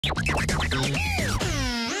On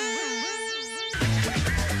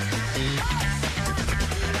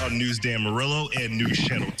News Dan Murillo and News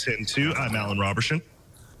Channel 10-2, I'm Alan Robertson.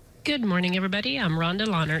 Good morning, everybody. I'm Rhonda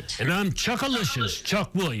Lahnert. And I'm Chuckalicious, Chuck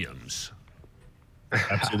Williams.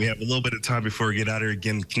 Absolutely. We have a little bit of time before we get out of here.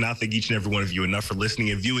 Again, cannot thank each and every one of you enough for listening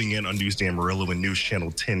and viewing in on News Dan Murillo and News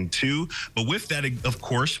Channel 10-2. But with that, of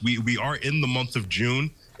course, we are in the month of June.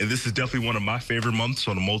 And this is definitely one of my favorite months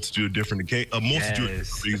on a multitude of different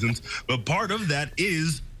reasons. But part of that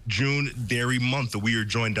is June Dairy Month. We are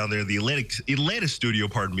joined down there in the Atlanta studio,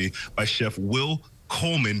 by Chef Will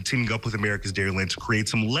Coleman, teaming up with America's Dairyland to create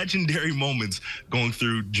some legendary moments going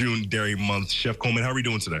through June Dairy Month. Chef Coleman, how are we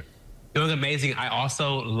doing today? Doing amazing. I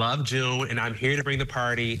also love June, and I'm here to bring the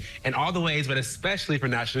party in all the ways, but especially for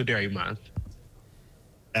National Dairy Month.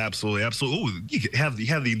 Absolutely, absolutely. Ooh, you have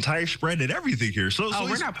the entire spread and everything here. So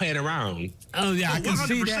we're not playing around. Oh yeah, I can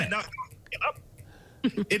see that. Now,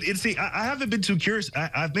 see, I haven't been too curious.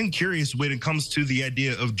 I've been curious when it comes to the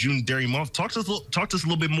idea of June Dairy Month. Talk to us a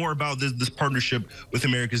little bit more about this partnership with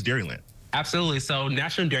America's Dairyland. Absolutely. So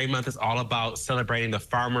National Dairy Month is all about celebrating the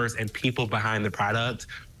farmers and people behind the product.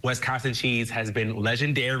 Wisconsin cheese has been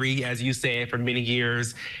legendary, as you said, for many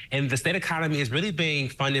years. And the state economy is really being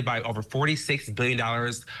funded by over $46 billion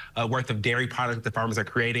worth of dairy products that farmers are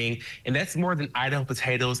creating. And that's more than Idaho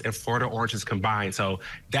potatoes and Florida oranges combined. So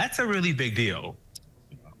that's a really big deal.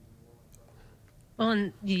 Well,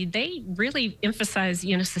 and they really emphasize,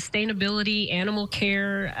 sustainability, animal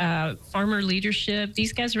care, farmer leadership.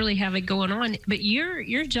 These guys really have it going on. But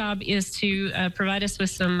your job is to provide us with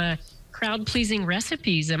some crowd-pleasing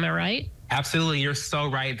recipes. Am I right? Absolutely. You're so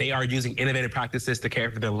right. They are using innovative practices to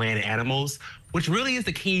care for their land and animals, which really is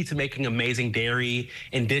the key to making amazing dairy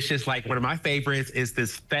and dishes. Like one of my favorites is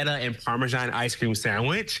this feta and Parmesan ice cream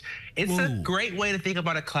sandwich. It's a great way to think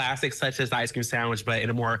about a classic such as the ice cream sandwich, but in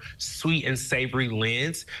a more sweet and savory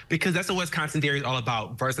lens, because that's what Wisconsin dairy is all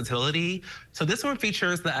about, versatility. So this one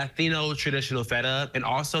features the Atheno traditional feta and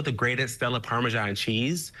also the grated Stella Parmesan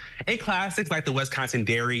cheese, and classics like the Wisconsin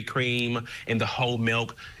dairy cream and the whole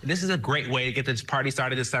milk. This is a great way to get the party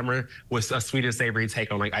started this summer with a sweet and savory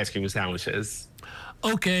take on like ice cream sandwiches.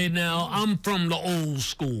 Okay, now I'm from the old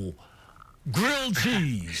school. Grilled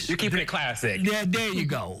cheese. You're keeping it classic. Yeah, there you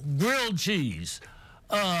go. Grilled cheese.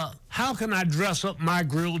 How can I dress up my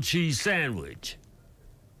grilled cheese sandwich?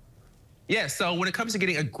 Yeah, so when it comes to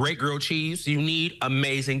getting a great grilled cheese, you need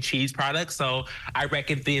amazing cheese products. So I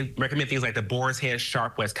recommend things like the Boar's Head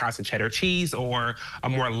Sharp Wisconsin cheddar cheese, or a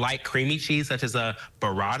more light creamy cheese such as a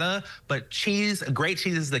burrata. But great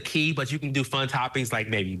cheese is the key, but you can do fun toppings like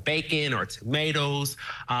maybe bacon or tomatoes,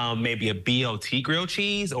 maybe a BLT grilled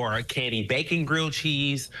cheese or a candy bacon grilled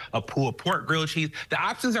cheese, a pulled pork grilled cheese. The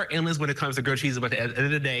options are endless when it comes to grilled cheese, but at the end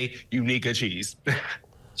of the day, you need good cheese.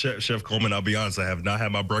 Chef Coleman, I'll be honest, I have not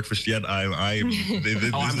had my breakfast yet. I'm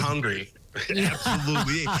hungry.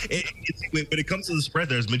 Absolutely. When it comes to the spread,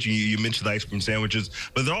 there's you mentioned the ice cream sandwiches,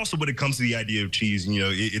 but also when it comes to the idea of cheese,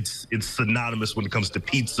 it's synonymous when it comes to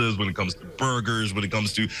pizzas, when it comes to burgers, when it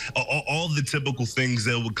comes to all the typical things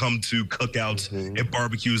that will come to cookouts and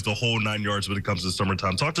barbecues, the whole 9 yards when it comes to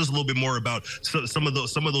summertime. Talk to us a little bit more about some of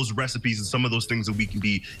those recipes and some of those things that we can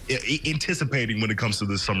be anticipating when it comes to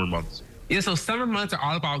the summer months. Yeah, so summer months are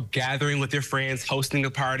all about gathering with your friends, hosting the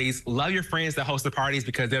parties. Love your friends that host the parties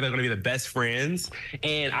because they're going to be the best friends.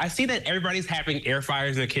 And I see that everybody's having air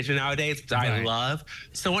fryers in the kitchen nowadays, which I love.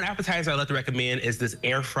 So one appetizer I love to recommend is this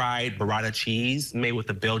air-fried burrata cheese made with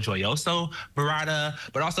the Bel Gioioso burrata,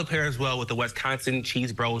 but also pairs well with the Wisconsin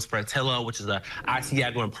Cheese Bros Fratello, which is a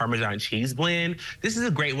Asiago and Parmesan cheese blend. This is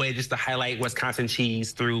a great way just to highlight Wisconsin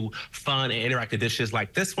cheese through fun and interactive dishes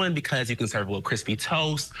like this one, because you can serve a little crispy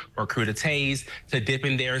toast or crudités to dip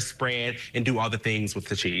in their spread and do all the things with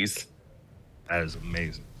the cheese. That is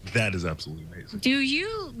amazing. That is absolutely amazing. Do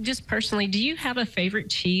you, just personally, do you have a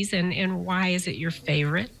favorite cheese, and why is it your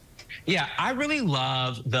favorite? Yeah, I really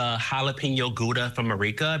love the jalapeno Gouda from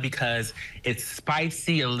Marica because it's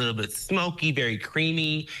spicy, a little bit smoky, very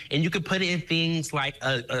creamy, and you can put it in things like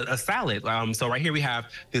a salad. So right here we have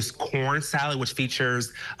this corn salad, which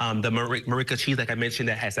features the Marica cheese, like I mentioned,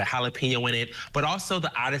 that has a jalapeno in it, but also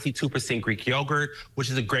the Odyssey 2% Greek yogurt, which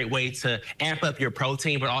is a great way to amp up your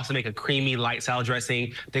protein, but also make a creamy, light salad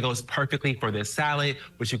dressing that goes perfectly for this salad,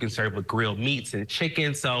 which you can serve with grilled meats and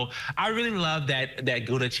chicken. So I really love that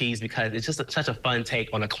Gouda cheese because it's just such a fun take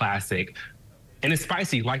on a classic. And it's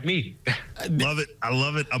spicy, like me. Love it. I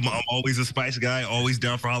love it. I'm always a spice guy, always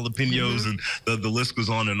down for jalapenos, and the list goes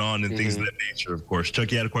on and things of that nature, of course.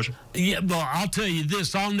 Chuck, you had a question? Yeah, well, I'll tell you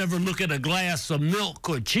this. I'll never look at a glass of milk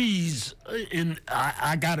or cheese, and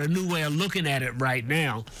I got a new way of looking at it right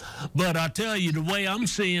now. But I'll tell you, the way I'm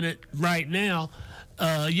seeing it right now,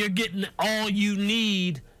 you're getting all you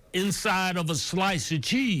need inside of a slice of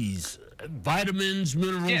cheese. Vitamins,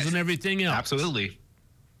 minerals, and everything else. Absolutely.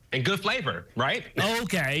 And good flavor, right?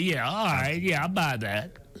 Okay, yeah, all right. Yeah, I'll buy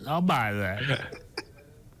that. I'll buy that.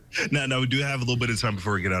 Now, we do have a little bit of time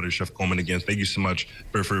before we get out of Chef Coleman again. Thank you so much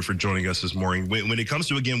for joining us this morning. When it comes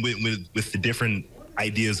to, again, with the different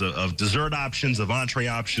ideas of dessert options, of entree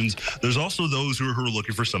options, there's also those who are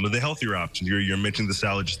looking for some of the healthier options. You're mentioning the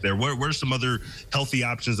salads there. What are some other healthy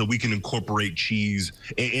options that we can incorporate cheese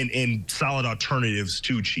and solid alternatives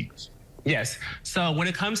to cheese? Yes. So when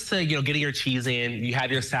it comes to, getting your cheese in, you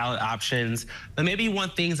have your salad options, but maybe you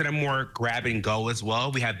want things that are more grab and go as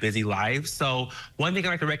well. We have busy lives. So one thing I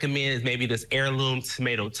like to recommend is maybe this heirloom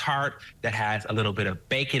tomato tart that has a little bit of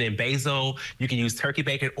bacon and basil. You can use turkey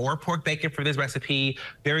bacon or pork bacon for this recipe.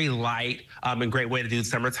 Very light and great way to do the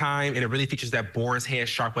summertime. And it really features that Boar's Head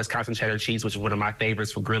sharp Wisconsin cheddar cheese, which is one of my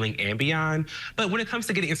favorites for grilling and beyond. But when it comes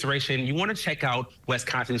to getting inspiration, you want to check out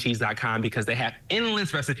WisconsinCheese.com because they have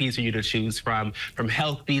endless recipes for you to choose from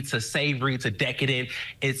healthy to savory to decadent.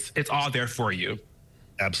 It's all there for you.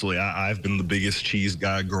 Absolutely. I've been the biggest cheese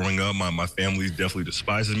guy growing up. My family definitely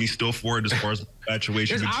despises me still for it as far as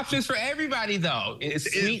infatuation. There's options for everybody, though.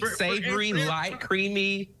 It's sweet, savory, light,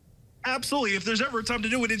 creamy. Absolutely. If there's ever a time to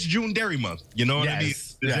do it, it's June Dairy Month. You know what I mean?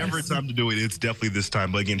 If there's ever a time to do it, it's definitely this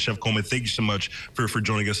time. But again, Chef Coleman, thank you so much for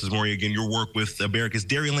joining us this morning. Again, your work with America's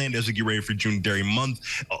Dairyland as we get ready for June Dairy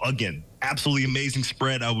Month. Again, absolutely amazing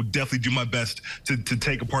spread. I would definitely do my best to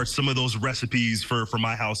take apart some of those recipes for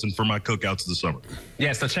my house and for my cookouts this summer.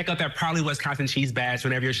 Yeah, so check out that Proudly Wisconsin Cheese badge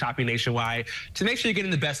whenever you're shopping nationwide to make sure you're getting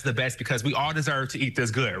the best of the best because we all deserve to eat this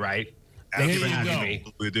good, right? Thank you for having me.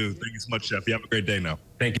 We do. Thank you so much, Chef. You have a great day now.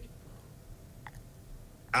 Thank you.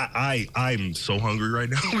 I'm so hungry right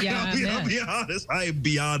now. Yeah, I'll be honest. I am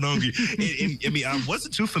beyond hungry. I mean, I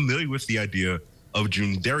wasn't too familiar with the idea of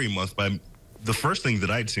June Dairy Month, but the first thing that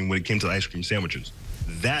I'd seen when it came to ice cream sandwiches,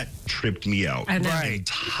 that tripped me out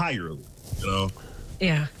entirely. You know?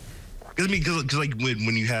 Yeah. Because like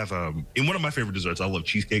when you have in one of my favorite desserts, I love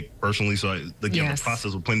cheesecake personally. So the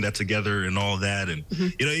process of putting that together and all that, and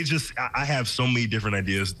it's just I have so many different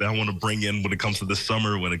ideas that I want to bring in when it comes to the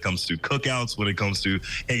summer, when it comes to cookouts, when it comes to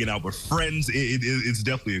hanging out with friends. It's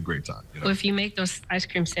definitely a great time. Well, if you make those ice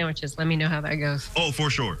cream sandwiches, let me know how that goes. Oh,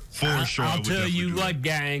 for sure, sure. I'll tell you what,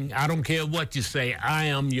 gang. I don't care what you say. I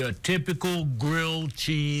am your typical grilled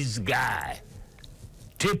cheese guy.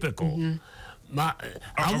 Typical. Are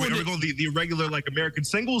we going the regular like American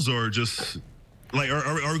singles or just like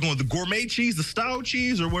are we going the gourmet cheese, the style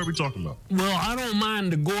cheese, or what are we talking about? Well, I don't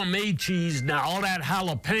mind the gourmet cheese. Now, all that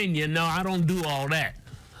jalapeno, no, I don't do all that.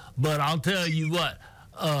 But I'll tell you what,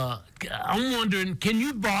 I'm wondering, can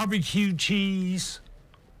you barbecue cheese?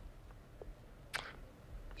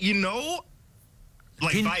 You know,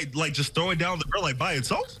 like just throw it down the grill like by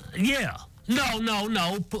itself? Yeah. No.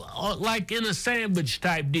 Like in a sandwich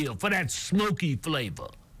type deal for that smoky flavor.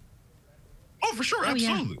 Oh, for sure.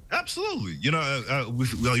 Absolutely. Yeah. Absolutely. You know,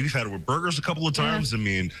 we've had it with burgers a couple of times. Yeah. I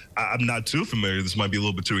mean, I'm not too familiar. This might be a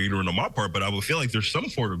little bit too ignorant on my part, but I would feel like there's some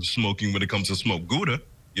sort of smoking when it comes to smoked Gouda.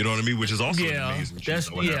 You know what I mean? Which is also amazing.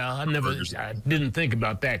 I didn't think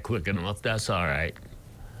about that quick enough. That's all right.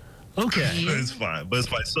 Okay. It's fine. But it's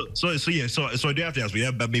fine. So I do have to ask. We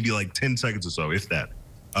have about maybe like 10 seconds or so, if that.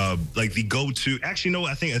 Like the go-to. Actually, no,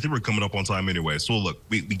 I think we're coming up on time anyway. So look,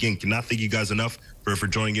 we again cannot thank you guys enough for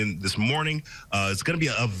joining in this morning. It's going to be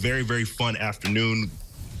a very, very fun afternoon.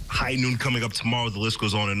 High noon coming up tomorrow. The list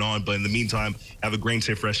goes on and on. But in the meantime, have a great,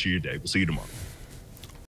 safe rest of your day. We'll see you tomorrow.